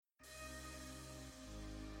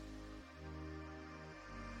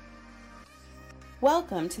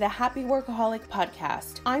Welcome to the Happy Workaholic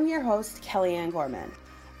Podcast. I'm your host, Kellyanne Gorman.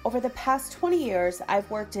 Over the past 20 years, I've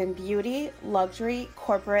worked in beauty, luxury,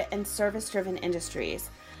 corporate, and service-driven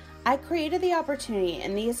industries. I created the opportunity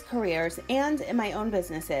in these careers and in my own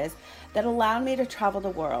businesses that allowed me to travel the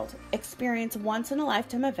world, experience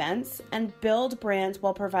once-in-a-lifetime events, and build brands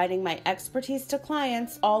while providing my expertise to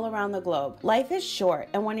clients all around the globe. Life is short,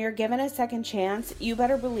 and when you're given a second chance, you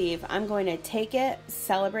better believe I'm going to take it,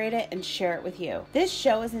 celebrate it, and share it with you. This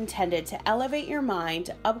show is intended to elevate your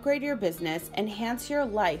mind, upgrade your business, enhance your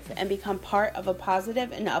life, and become part of a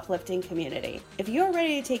positive and uplifting community. If you're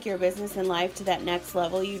ready to take your business and life to that next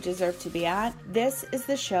level you deserve to be at, this is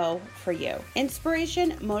the show for you.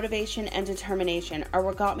 Inspiration, motivation, and determination are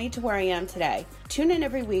what got me to where I am today. Tune in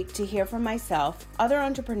every week to hear from myself, other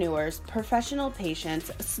entrepreneurs, professional patients,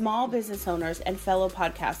 small business owners, and fellow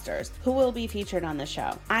podcasters who will be featured on the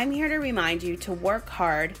show. I'm here to remind you to work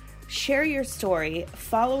hard, share your story,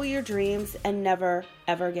 follow your dreams, and never,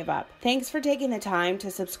 ever give up. Thanks for taking the time to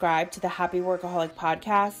subscribe to the Happy Workaholic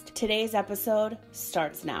Podcast. Today's episode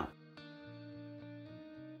starts now.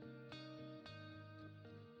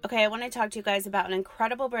 Okay, I want to talk to you guys about an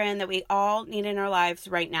incredible brand that we all need in our lives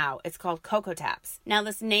right now. It's called CocoTaps. Now,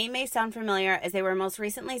 this name may sound familiar as they were most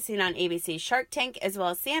recently seen on ABC's Shark Tank as well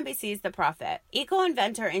as CNBC's The Profit.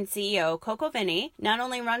 Eco-inventor and CEO Coco Vinny not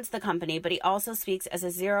only runs the company, but he also speaks as a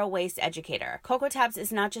zero-waste educator. CocoTaps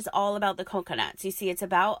is not just all about the coconuts. You see, it's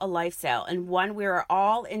about a lifestyle and one we are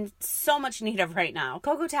all in so much need of right now.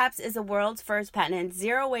 CocoTaps is the world's first patented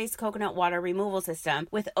zero-waste coconut water removal system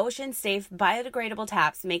with ocean-safe biodegradable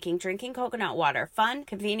taps, making drinking coconut water fun,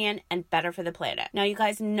 convenient, and better for the planet. Now, you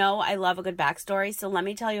guys know I love a good backstory, so let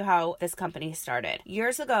me tell you how this company started.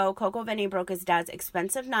 Years ago, Coco Vinny broke his dad's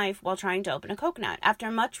expensive knife while trying to open a coconut. After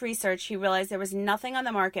much research, he realized there was nothing on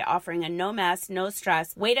the market offering a no mess, no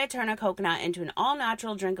stress way to turn a coconut into an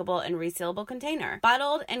all-natural, drinkable, and resealable container.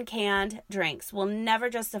 Bottled and canned drinks will never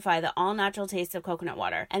justify the all-natural taste of coconut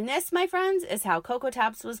water. And this, my friends, is how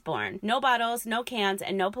CocoTaps was born. No bottles, no cans,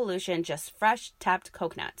 and no pollution, just fresh tapped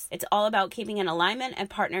coconuts. It's all about keeping in alignment and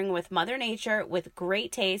partnering with Mother Nature with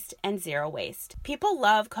great taste and zero waste. People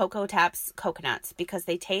love CocoTaps coconuts because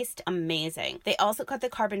they taste amazing. They also cut the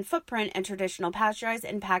carbon footprint in traditional pasteurized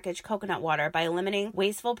and packaged coconut water by eliminating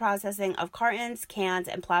wasteful processing of cartons, cans,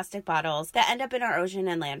 and plastic bottles that end up in our ocean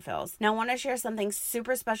and landfills. Now, I want to share something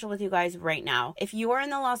super special with you guys right now. If you are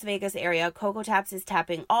in the Las Vegas area, CocoTaps is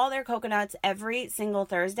tapping all their coconuts every single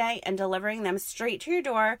Thursday and delivering them straight to your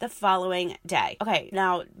door the following day. Okay,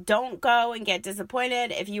 now don't go and get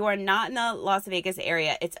disappointed. If you are not in the Las Vegas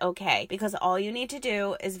area, it's okay, because all you need to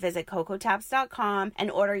do is visit cocotaps.com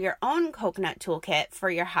and order your own coconut toolkit for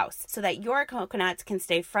your house so that your coconuts can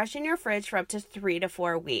stay fresh in your fridge for up to 3 to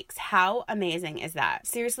 4 weeks. How amazing is that?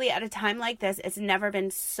 Seriously, at a time like this, it's never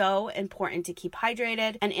been so important to keep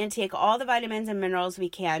hydrated and intake all the vitamins and minerals we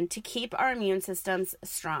can to keep our immune systems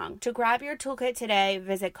strong. To grab your toolkit today,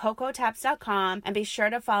 visit cocotaps.com and be sure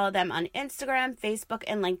to follow them on Instagram, Facebook,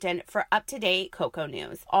 and LinkedIn for up-to-date Coco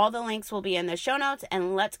news. All the links will be in the show notes,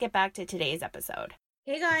 and let's get back to today's episode.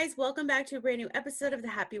 Hey guys, welcome back to a brand new episode of the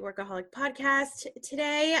Happy Workaholic Podcast.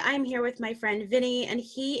 Today I'm here with my friend Vinny, and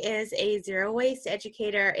he is a zero waste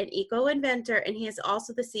educator and eco-inventor, and he is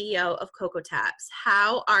also the CEO of CocoTaps.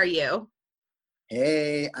 How are you?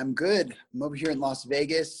 Hey, I'm good. I'm over here in Las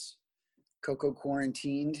Vegas, Coco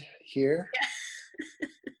quarantined here.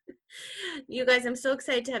 You guys, I'm so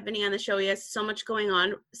excited to have Vinny on the show. He has so much going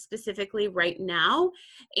on specifically right now,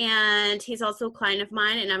 and he's also a client of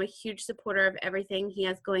mine, and I'm a huge supporter of everything he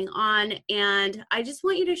has going on. And I just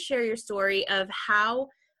want you to share your story of how,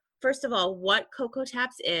 first of all, what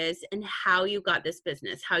CocoTaps is and how you got this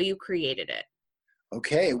business, how you created it.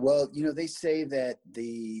 Okay, well, they say that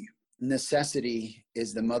the necessity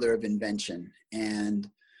is the mother of invention, and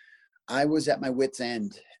I was at my wit's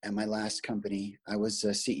end at my last company. I was a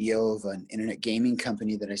CEO of an internet gaming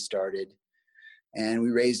company that I started, and we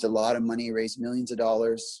raised a lot of money, raised millions of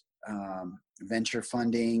dollars, venture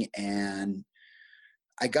funding. And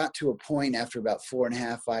I got to a point after about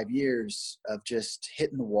 4.5, 5 years of just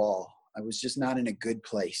hitting the wall. I was just not in a good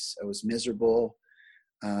place. I was miserable,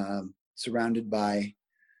 surrounded by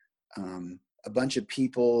a bunch of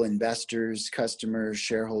people, investors, customers,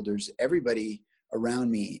 shareholders, everybody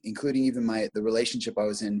around me, including even the relationship I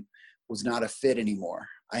was in, was not a fit anymore.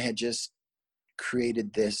 I had just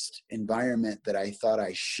created this environment that I thought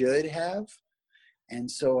I should have.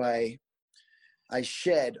 And so I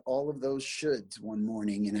shed all of those shoulds one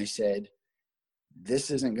morning, and I said,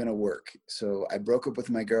 this isn't going to work. So I broke up with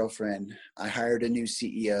my girlfriend. I hired a new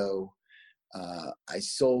CEO. I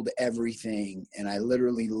sold everything, and I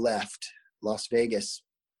literally left Las Vegas,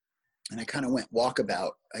 and I kind of went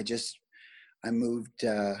walkabout. I moved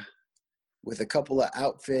with a couple of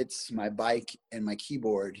outfits, my bike and my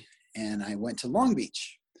keyboard, and I went to Long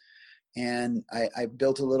Beach. And I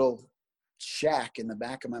built a little shack in the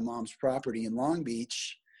back of my mom's property in Long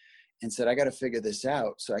Beach and said, I got to figure this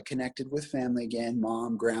out. So I connected with family again,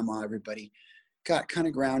 mom, grandma, everybody, got kind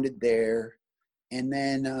of grounded there. And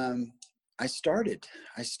then I started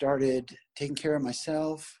taking care of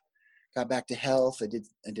myself, got back to health. I did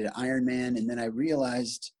Ironman. And then I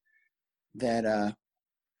realized that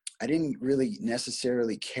I didn't really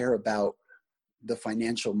necessarily care about the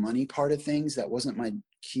financial money part of things. That wasn't my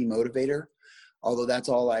key motivator, although that's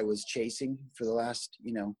all I was chasing for the last,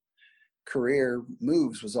 career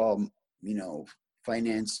moves was all,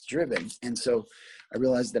 finance driven. And so I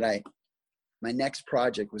realized that my next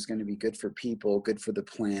project was going to be good for people, good for the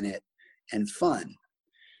planet, and fun.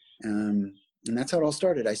 And that's how it all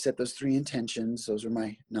started. I set those 3 intentions. Those are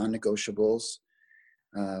my non-negotiables: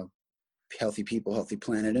 healthy people, healthy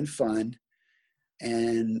planet, and fun.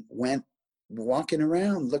 And went walking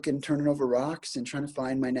around turning over rocks and trying to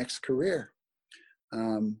find my next career.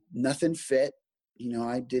 Nothing fit.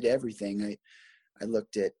 I did everything. I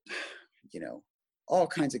looked at, all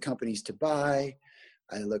kinds of companies to buy.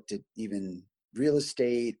 I looked at even real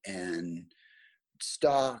estate and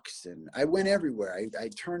stocks, and I went everywhere. I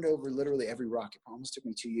turned over literally every rock. It almost took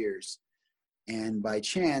me 2 years. And by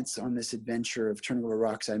chance, on this adventure of turning over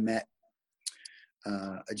rocks, I met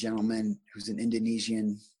a gentleman who's an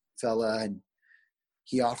Indonesian fella, and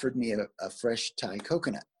he offered me a fresh Thai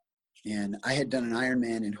coconut. And I had done an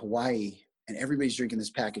Ironman in Hawaii, and everybody's drinking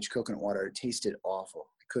this packaged coconut water. It tasted awful.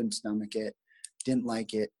 I couldn't stomach it, didn't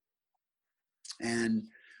like it. And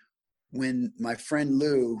when my friend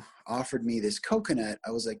Lou offered me this coconut,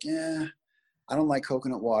 I was like, yeah, I don't like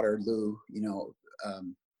coconut water, Lou,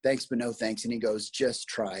 thanks, but no thanks. And he goes, just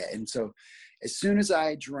try it. And so as soon as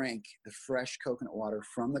I drank the fresh coconut water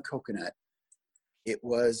from the coconut, it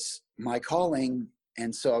was my calling.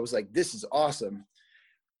 And so I was like, this is awesome.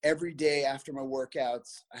 Every day after my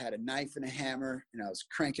workouts, I had a knife and a hammer, and I was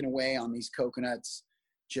cranking away on these coconuts,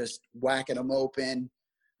 just whacking them open,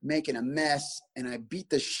 making a mess. And I beat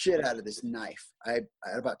the shit out of this knife. I had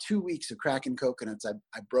about 2 weeks of cracking coconuts.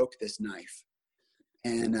 I broke this knife.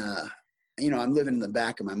 And, I'm living in the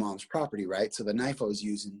back of my mom's property, right? So the knife I was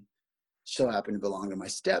using so happened to belong to my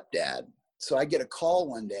stepdad. So I get a call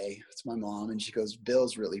one day. It's my mom, and she goes,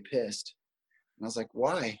 Bill's really pissed. And I was like,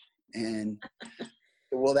 why? And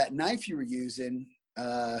well, that knife you were using,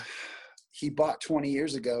 he bought 20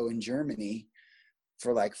 years ago in Germany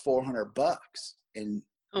for like $400, and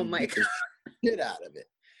oh my God, shit out of it.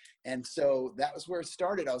 And so that was where it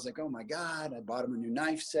started. I was like, oh my God, I bought him a new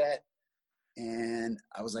knife set. And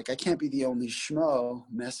I was like, I can't be the only schmo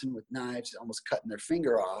messing with knives, almost cutting their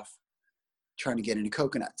finger off, trying to get into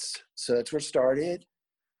coconuts. So that's where it started.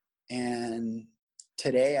 And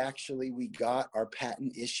today, actually, we got our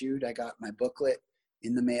patent issued. I got my booklet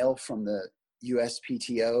in the mail from the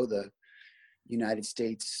USPTO, the United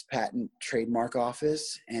States Patent Trademark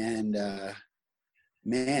Office. And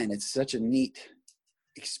man, it's such a neat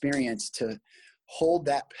experience to hold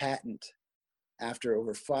that patent after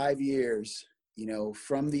over 5 years,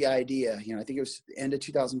 from the idea. I think it was the end of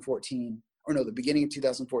 2014, or no, the beginning of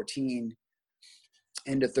 2014,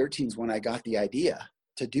 end of 13 is when I got the idea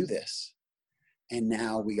to do this. And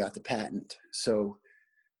now we got the patent. So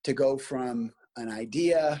to go from an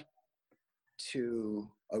idea to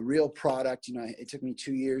a real product, it took me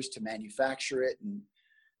 2 years to manufacture it and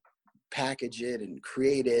package it and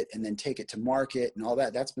create it and then take it to market and all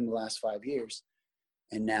that. That's been the last 5 years.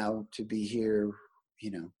 And now to be here,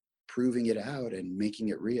 proving it out and making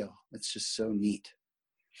it real. It's just so neat.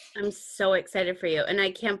 I'm so excited for you. And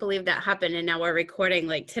I can't believe that happened. And now we're recording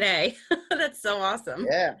like today. That's so awesome.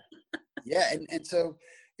 Yeah. Yeah. And so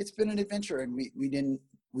it's been an adventure, and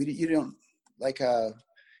you don't like,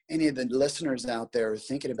 any of the listeners out there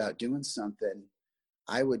thinking about doing something,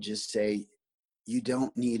 I would just say, you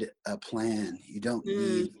don't need a plan. You don't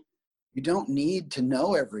need to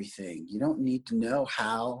know everything. You don't need to know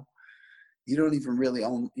how. You don't even really,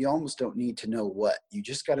 you almost don't need to know what. You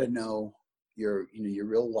just got to know your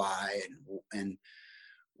real why and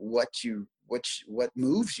what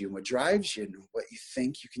moves you, what drives you, and what you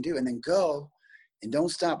think you can do, and then go, and don't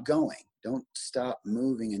stop going. Don't stop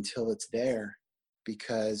moving until it's there,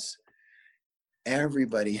 because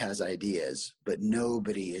everybody has ideas, but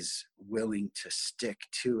nobody is willing to stick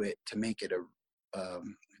to it to make it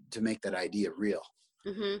to make that idea real.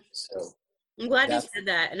 Mm-hmm. So I'm glad you said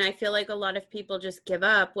that. And I feel like a lot of people just give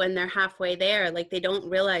up when they're halfway there. Like they don't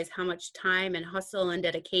realize how much time and hustle and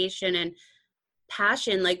dedication and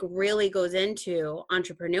passion like really goes into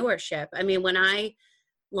entrepreneurship. I mean, when I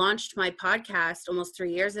launched my podcast almost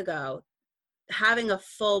 3 years ago, having a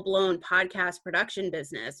full-blown podcast production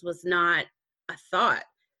business was not a thought.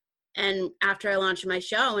 And after I launched my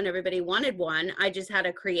show and everybody wanted one, I just had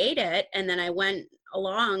to create it. And then I went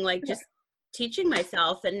along like just teaching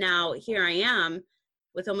myself. And now here I am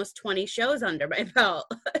with almost 20 shows under my belt.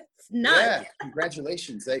 It's nuts. Yeah,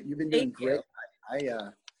 congratulations. You've been doing great.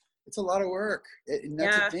 It's a lot of work. And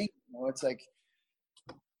that's the thing. You know, it's like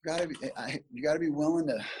you gotta be willing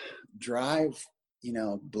to drive, you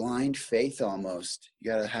know, blind faith almost.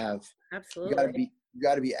 You gotta have absolutely. You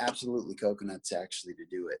gotta be absolutely coconuts actually to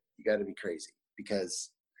do it. You gotta be crazy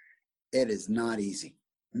because it is not easy.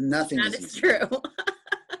 Nothing is easy. That is true.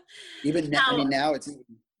 Even now, I mean, now it's, you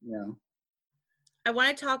know. I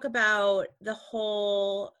want to talk about the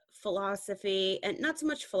whole philosophy, and not so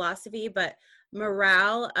much philosophy, but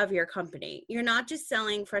morale of your company. You're not just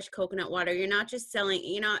selling fresh coconut water. You're not just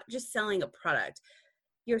selling a product.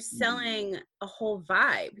 You're selling a whole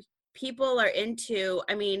vibe. People are into,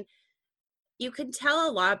 I mean, you can tell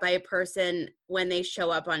a lot by a person when they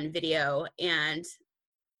show up on video and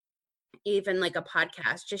even like a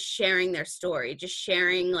podcast, just sharing their story, just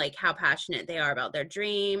sharing like how passionate they are about their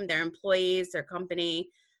dream, their employees, their company,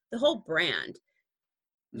 the whole brand.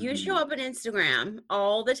 You show up on Instagram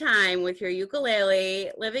all the time with your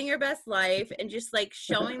ukulele, living your best life and just like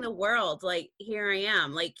showing the world, like, here I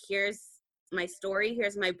am, like, here's my story,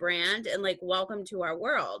 here's my brand, and like, welcome to our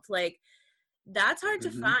world. Like, that's hard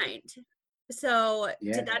to find. So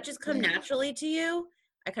did that just come naturally to you?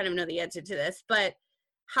 I kind of know the answer to this, but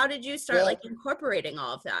how did you start like incorporating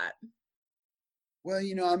all of that? Well,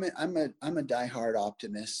 you know, I'm a diehard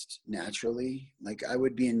optimist naturally. Like, I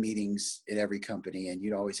would be in meetings at every company and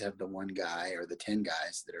you'd always have the one guy or the 10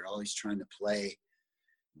 guys that are always trying to play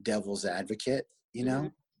devil's advocate, you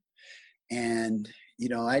know? And, you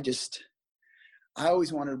know, I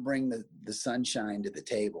always wanted to bring the sunshine to the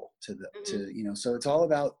table to, you know, so it's all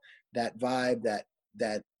about that vibe,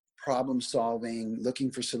 that problem solving,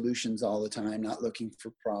 looking for solutions all the time, not looking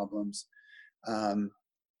for problems.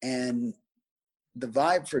 And the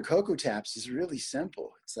vibe for Cocoa Taps is really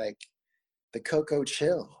simple. It's like the Cocoa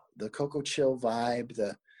Chill vibe,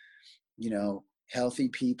 the, you know, healthy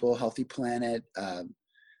people, healthy planet.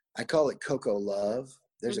 I call it Cocoa Love.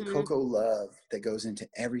 There's a Cocoa Love that goes into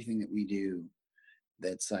everything that we do.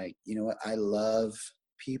 That's like, you know what, I love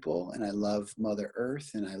people and I love Mother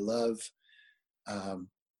Earth and I love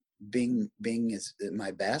being is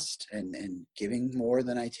my best and giving more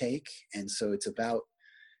than I take. And so it's about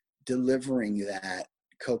delivering that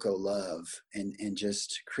Cocoa Love and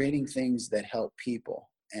just creating things that help people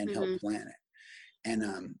and help planet.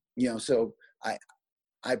 And you know, so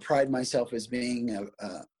I pride myself as being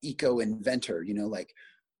a eco inventor, you know, like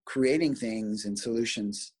creating things and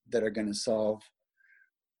solutions that are going to solve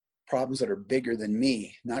problems that are bigger than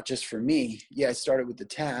me, not just for me. Yeah, I started with the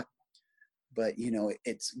tap, but you know,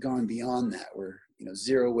 it's gone beyond that. We're, you know,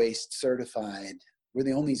 zero waste certified. We're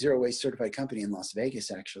the only zero waste certified company in Las Vegas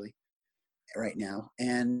actually right now.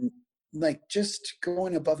 And like just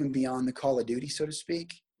going above and beyond the call of duty, so to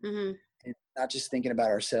speak, and not just thinking about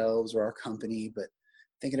ourselves or our company, but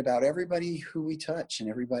thinking about everybody who we touch and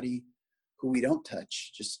everybody who we don't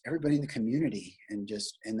touch, just everybody in the community, and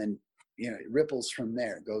then, you know, it ripples from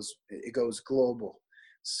there. It goes global.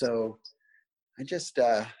 So I just,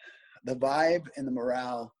 the vibe and the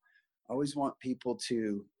morale, I always want people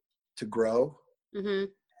to grow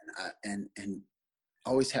and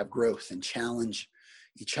always have growth and challenge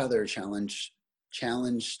each other, challenge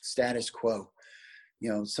status quo. You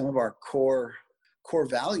know, some of our core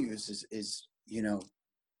values is, you know,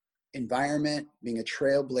 environment, being a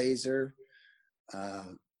trailblazer,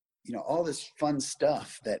 you know, all this fun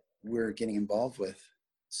stuff that we're getting involved with.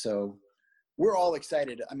 So we're all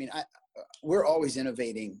excited. I mean, we're always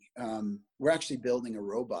innovating. We're actually building a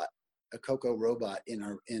robot, a Cocoa robot in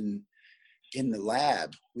the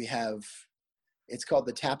lab. We have, it's called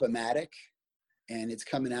the Tapomatic, and it's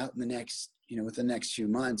coming out in the next, you know, within the next few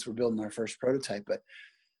months. We're building our first prototype, but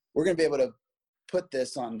we're going to be able to put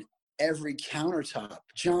this on every countertop,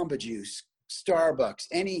 Jamba Juice, Starbucks,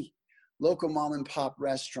 any local mom and pop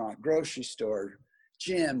restaurant, grocery store,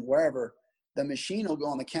 gym, wherever. The machine will go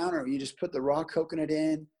on the counter. You just put the raw coconut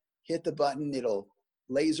in, hit the button. It'll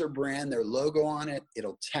laser brand their logo on it.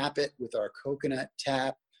 It'll tap it with our coconut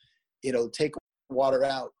tap. It'll take water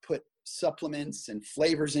out, put supplements and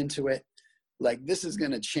flavors into it. Like, this is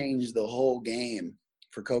going to change the whole game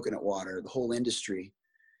for coconut water, the whole industry.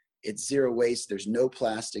 It's zero waste. There's no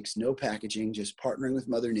plastics, no packaging, just partnering with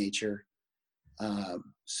Mother Nature.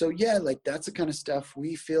 So yeah, like that's the kind of stuff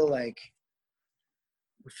we feel like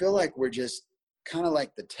we're just kind of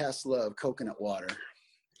like the Tesla of coconut water,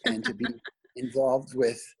 and to be involved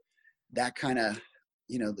with that kind of,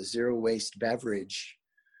 the zero waste beverage,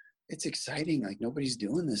 it's exciting. Like nobody's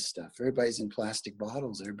doing this stuff. Everybody's in plastic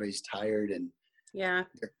bottles. Everybody's tired, and Yeah.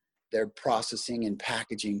 they're processing and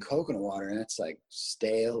packaging coconut water, and it's like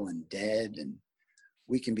stale and dead. And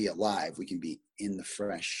we can be alive. We can be in the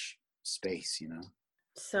fresh space,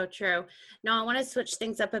 So true. Now I want to switch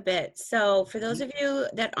things up a bit. So for those of you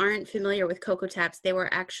that aren't familiar with Coco Taps, they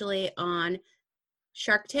were actually on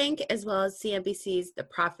Shark Tank as well as CNBC's The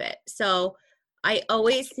Profit. So I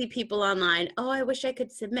always see people online, oh, I wish I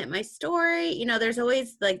could submit my story. There's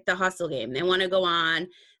always like the hustle game. They want to go on,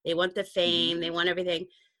 they want the fame, they want everything.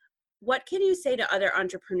 What can you say to other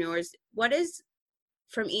entrepreneurs? What is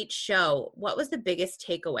from each show? What was the biggest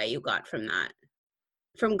takeaway you got from that,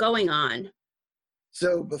 from going on?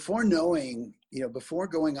 So before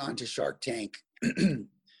going on to Shark Tank,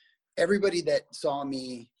 everybody that saw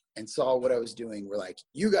me and saw what I was doing were like,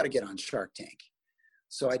 you got to get on Shark Tank.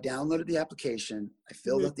 So I downloaded the application, I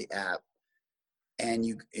filled out the app, and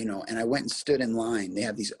and I went and stood in line. They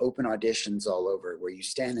have these open auditions all over where you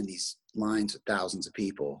stand in these lines with thousands of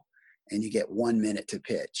people and you get 1 minute to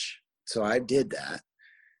pitch. So I did that,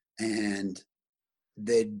 and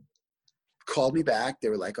they called me back. They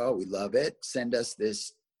were like, oh, we love it. Send us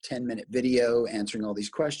this 10-minute video answering all these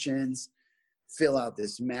questions, fill out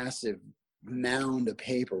this massive mound of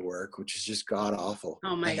paperwork, which is just god awful.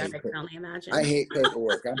 Oh my God, I can only imagine. I hate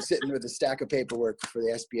paperwork. I'm sitting with a stack of paperwork for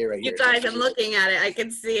the SBA right here. You guys, I'm looking at it. I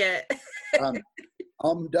can see it.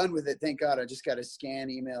 I'm done with it. Thank God. I just got to scan,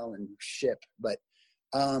 email, and ship. But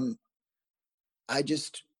I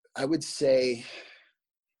would say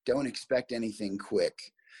don't expect anything quick.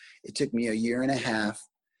 It took me 1.5 years,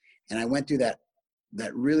 and I went through that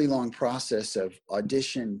really long process of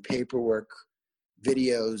audition, paperwork,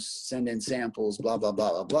 videos, send in samples, blah, blah,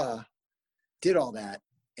 blah, blah, blah. Did all that,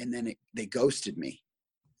 and then they ghosted me.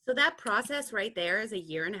 So that process right there is 1.5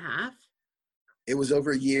 years? It was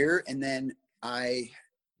over 1 year, and then I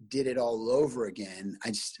did it all over again.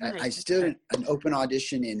 I still an open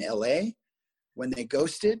audition in LA. When they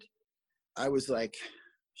ghosted, I was like,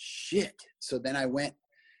 shit. So then I went,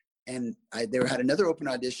 and they had another open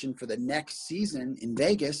audition for the next season in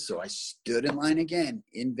Vegas. So I stood in line again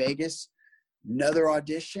in Vegas, another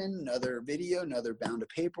audition, another video, another bound of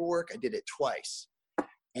paperwork. I did it twice.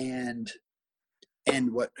 And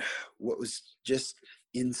what was just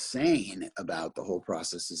insane about the whole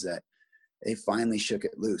process is that they finally shook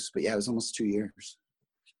it loose. But yeah, it was almost 2 years.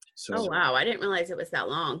 So, oh, wow. I didn't realize it was that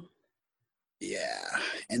long. Yeah.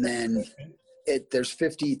 And then there's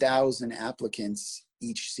 50,000 applicants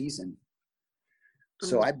each season.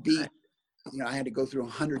 So I beat, I had to go through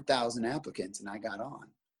 100,000 applicants and I got on.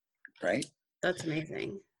 Right. That's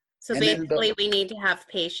amazing. So and basically we need to have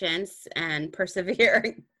patience and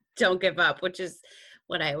persevere. Don't give up, which is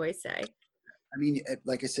what I always say. I mean,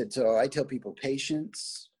 like I said, so I tell people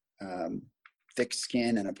patience, thick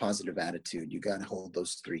skin, and a positive attitude. You got to hold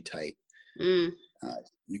those three tight.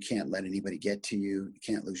 You can't let anybody get to you. You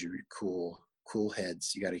can't lose your cool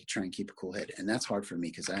heads. You got to try and keep a cool head. And that's hard for me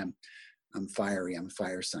because I'm fiery. I'm a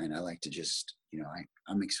fire sign. I like to just,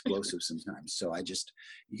 I'm explosive sometimes. So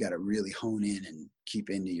you got to really hone in and keep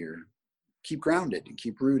grounded and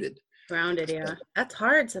keep rooted. Grounded, yeah. That's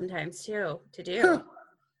hard sometimes too, to do.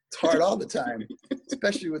 It's hard all the time,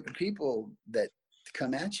 especially with the people that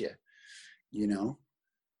come at you,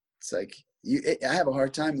 It's like, I have a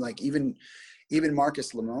hard time, like even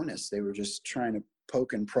Marcus Lemonis, they were just trying to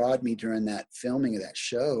poke and prod me during that filming of that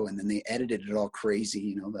show, and then they edited it all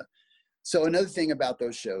crazy, So another thing about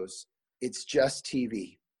those shows, it's just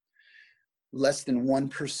TV. Less than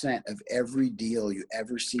 1% of every deal you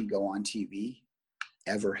ever see go on TV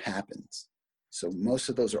ever happens. So most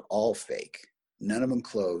of those are all fake. None of them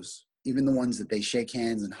close. Even the ones that they shake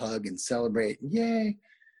hands and hug and celebrate, yay,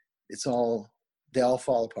 they all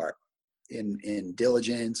fall apart in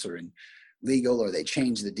diligence or in legal, or they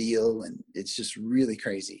change the deal, and it's just really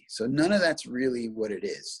crazy. So none of that's really what it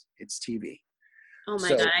is. It's TV. Oh my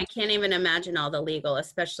God, I can't even imagine all the legal,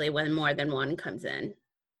 especially when more than one comes in.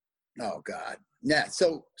 Oh God. Yeah.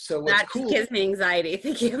 So what's that cool, gives me anxiety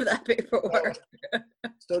thinking of that paperwork.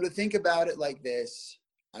 So to think about it like this,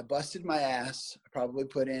 I busted my ass. I probably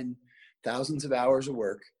put in thousands of hours of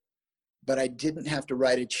work, but I didn't have to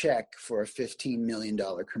write a check for a $15 million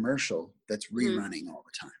commercial that's rerunning all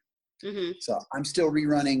the time. Mm-hmm. So I'm still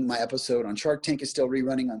rerunning. My episode on Shark Tank is still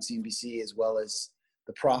rerunning on CNBC, as well as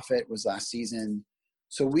The Profit was last season.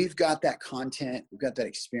 So we've got that content, we've got that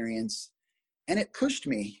experience, and it pushed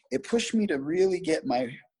me to really get my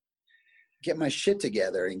shit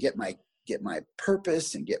together and get my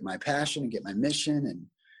purpose and get my passion and get my mission.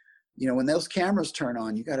 And when those cameras turn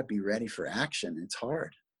on, you got to be ready for action. It's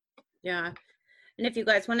hard. Yeah. And if you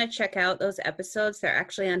guys want to check out those episodes, they're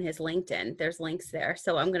actually on his LinkedIn. There's links there.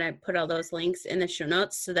 So I'm going to put all those links in the show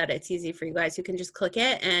notes so that it's easy for you guys. You can just click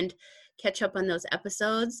it and catch up on those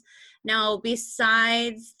episodes. Now,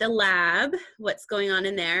 besides the lab, what's going on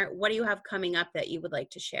in there? What do you have coming up that you would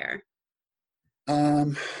like to share?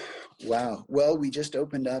 Wow. Well, we just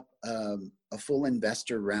opened up a full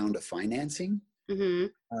investor round of financing. Mm-hmm.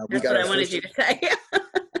 That's what I wanted you to say.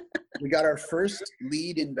 We got our first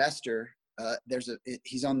lead investor.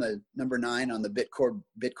 He's on the number 9 on the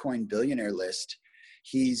Bitcoin billionaire list.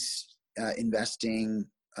 He's investing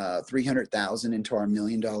 $300,000 into our $1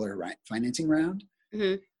 million financing round.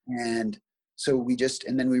 Mm-hmm. And so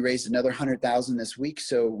and then we raised another 100,000 this week.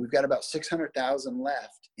 So we've got about 600,000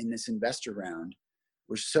 left in this investor round.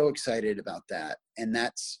 We're so excited about that. And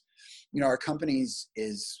that's, our company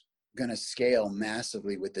is going to scale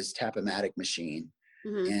massively with this Tap-O-Matic machine.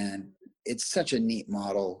 Mm-hmm. And it's such a neat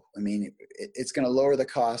model. I mean, it's going to lower the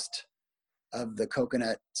cost of the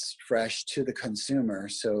coconuts fresh to the consumer.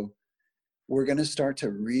 So we're going to start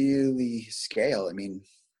to really scale. I mean,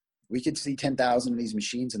 we could see 10,000 of these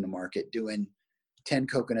machines in the market doing 10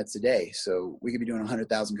 coconuts a day. So we could be doing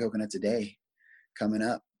 100,000 coconuts a day coming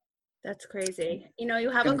up. That's crazy. You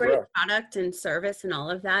have a great product and service and all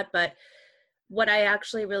of that, but what I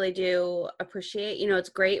actually really do appreciate, it's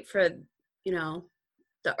great for,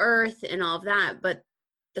 the earth and all of that, but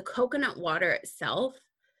the coconut water itself,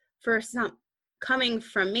 for some coming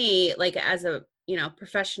from me, like as a,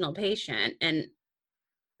 professional patient and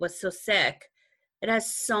was so sick, it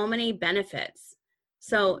has so many benefits.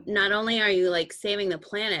 So not only are you like saving the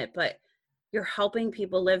planet, but you're helping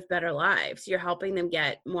people live better lives. You're helping them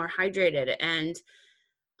get more hydrated and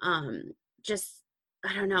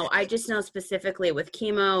I don't know. I just know specifically with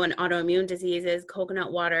chemo and autoimmune diseases,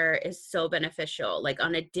 coconut water is so beneficial, like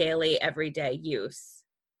on a daily, everyday use.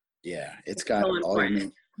 Yeah, it's got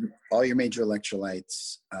all your major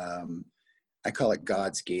electrolytes. I call it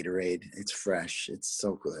God's Gatorade. It's fresh. It's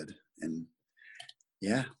so good. And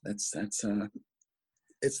yeah, that's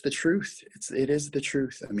it's the truth. It is the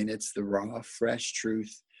truth. I mean, it's the raw, fresh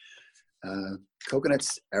truth.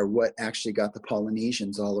 Coconuts are what actually got the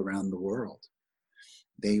Polynesians all around the world.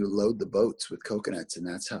 They load the boats with coconuts, and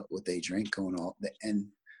that's what they drink. And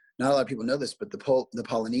not a lot of people know this, but the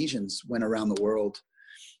Polynesians went around the world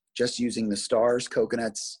just using the stars,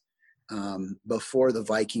 coconuts, before the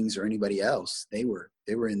Vikings or anybody else. They were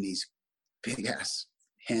in these big ass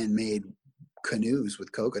handmade canoes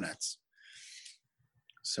with coconuts.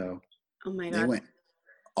 So oh my God, they went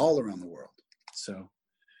all around the world. So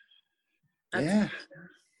yeah.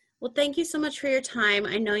 Well, thank you so much for your time.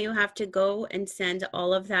 I know you have to go and send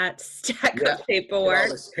all of that stack of paperwork. Get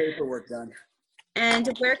all this paperwork done. And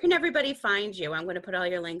where can everybody find you? I'm going to put all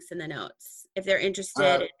your links in the notes if they're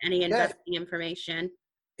interested in any investing information.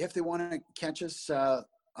 If they want to catch us on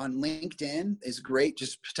LinkedIn, is great.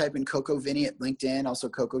 Just type in Coco Vinny at LinkedIn, also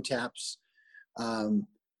Coco Taps. I'm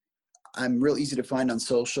real easy to find on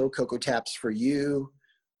social, Coco Taps for You,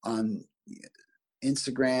 on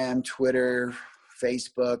Instagram, Twitter,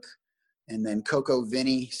 Facebook, and then Coco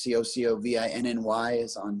Vinny, COCOVINNY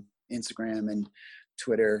is on Instagram and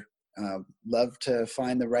Twitter. Love to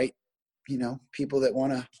find the right, people that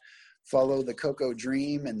want to follow the cocoa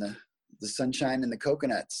dream and the sunshine and the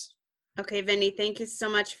coconuts. Okay, Vinny, thank you so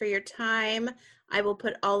much for your time. I will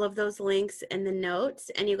put all of those links in the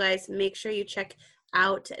notes, and you guys make sure you check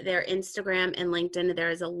out their Instagram and LinkedIn.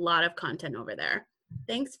 There is a lot of content over there.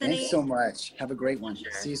 Thanks, Vinny. Thanks so much. Have a great one.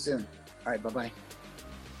 Sure. See you soon. All right, bye-bye.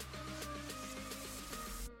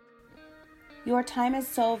 Your time is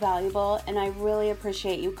so valuable, and I really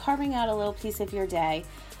appreciate you carving out a little piece of your day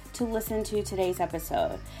to listen to today's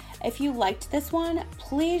episode. If you liked this one,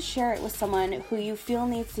 please share it with someone who you feel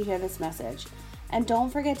needs to hear this message. And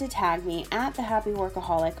don't forget to tag me at The Happy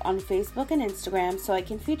Workaholic on Facebook and Instagram so I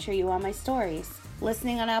can feature you on my stories.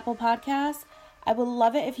 Listening on Apple Podcasts? I would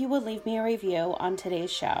love it if you would leave me a review on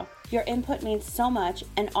today's show. Your input means so much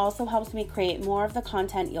and also helps me create more of the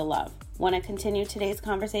content you'll love. Want to continue today's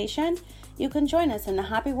conversation? You can join us in the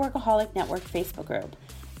Happy Workaholic Network Facebook group.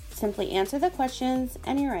 Simply answer the questions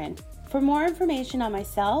and you're in. For more information on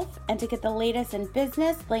myself and to get the latest in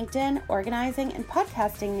business, LinkedIn, organizing, and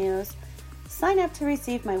podcasting news, sign up to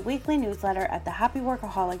receive my weekly newsletter at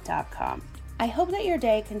thehappyworkaholic.com. I hope that your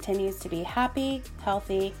day continues to be happy,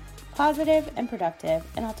 healthy, positive, and productive,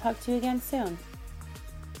 and I'll talk to you again soon.